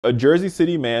A Jersey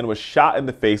City man was shot in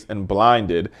the face and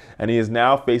blinded, and he is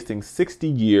now facing 60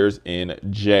 years in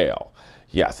jail.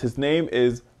 Yes, his name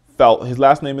is his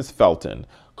last name is Felton,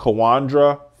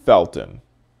 Kwadir Felton.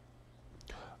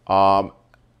 And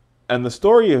the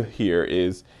story here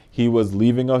is he was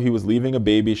leaving a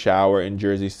baby shower in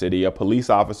Jersey City. A police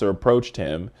officer approached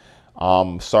him,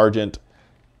 Sergeant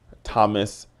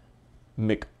Thomas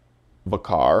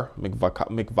McVicar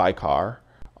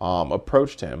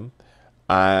approached him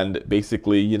and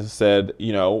basically said,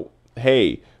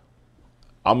 hey,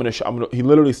 he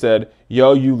literally said,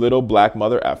 yo, you little black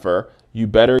mother effer, you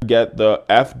better get the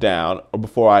F down or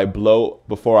before I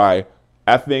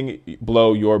effing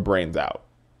blow your brains out.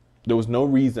 There was no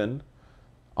reason.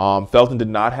 Felton did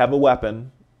not have a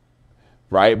weapon,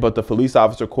 right? But the police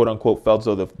officer, quote unquote, felt as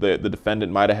though the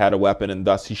defendant might have had a weapon, and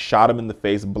thus he shot him in the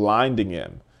face, blinding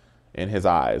him in his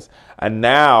eyes. And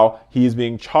now he is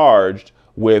being charged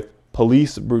with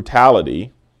police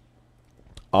brutality,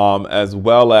 as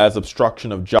well as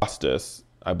obstruction of justice,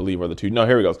 I believe are the two. No,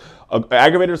 here he goes.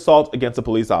 Aggravated assault against a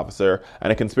police officer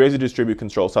and a conspiracy to distribute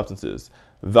controlled substances.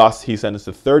 Thus, he's sentenced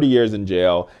to 30 years in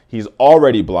jail. He's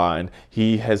already blind.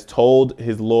 He has told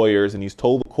his lawyers and he's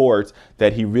told the courts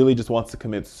that he really just wants to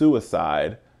commit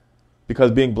suicide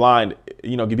because being blind,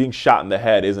 being shot in the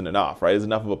head isn't enough, right? It's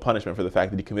enough of a punishment for the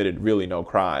fact that he committed really no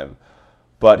crime.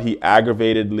 But he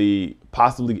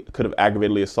possibly could have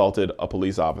aggravatedly assaulted a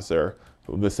police officer,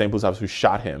 the same police officer who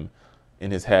shot him in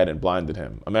his head and blinded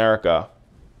him. America,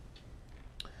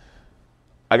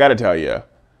 I got to tell you,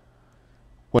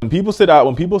 when people sit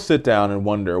down and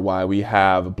wonder why we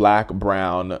have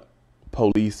black-brown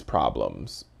police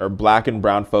problems, or black and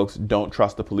brown folks don't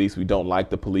trust the police, we don't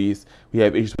like the police, we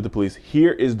have issues with the police,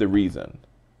 here is the reason.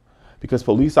 Because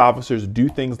police officers do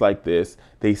things like this.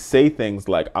 They say things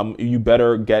like, you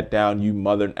better get down, you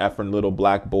mother effing little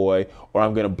black boy, or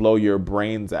I'm going to blow your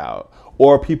brains out.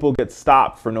 Or people get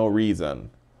stopped for no reason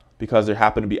because there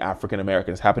happen to be African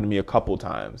Americans. It's happened to me a couple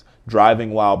times,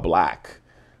 driving while black.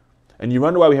 And you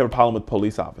wonder why we have a problem with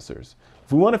police officers.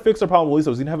 If we want to fix our problem with police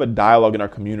officers, we need to have a dialogue in our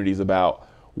communities about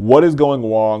what is going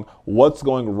wrong, what's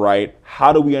going right,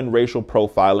 how do we end racial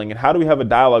profiling, and how do we have a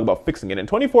dialogue about fixing it. In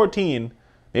 2014,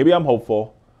 maybe I'm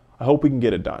hopeful. I hope we can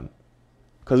get it done.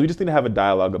 Because we just need to have a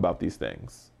dialogue about these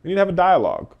things. We need to have a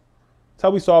dialogue. That's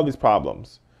how we solve these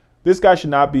problems. This guy should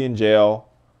not be in jail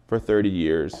for 30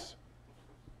 years.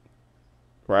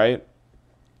 Right?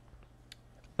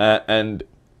 And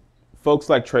folks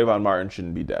like Trayvon Martin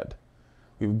shouldn't be dead.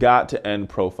 We've got to end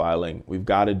profiling. We've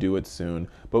got to do it soon.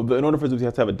 But in order for us, we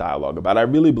have to have a dialogue about it. I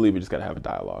really believe we just got to have a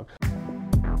dialogue.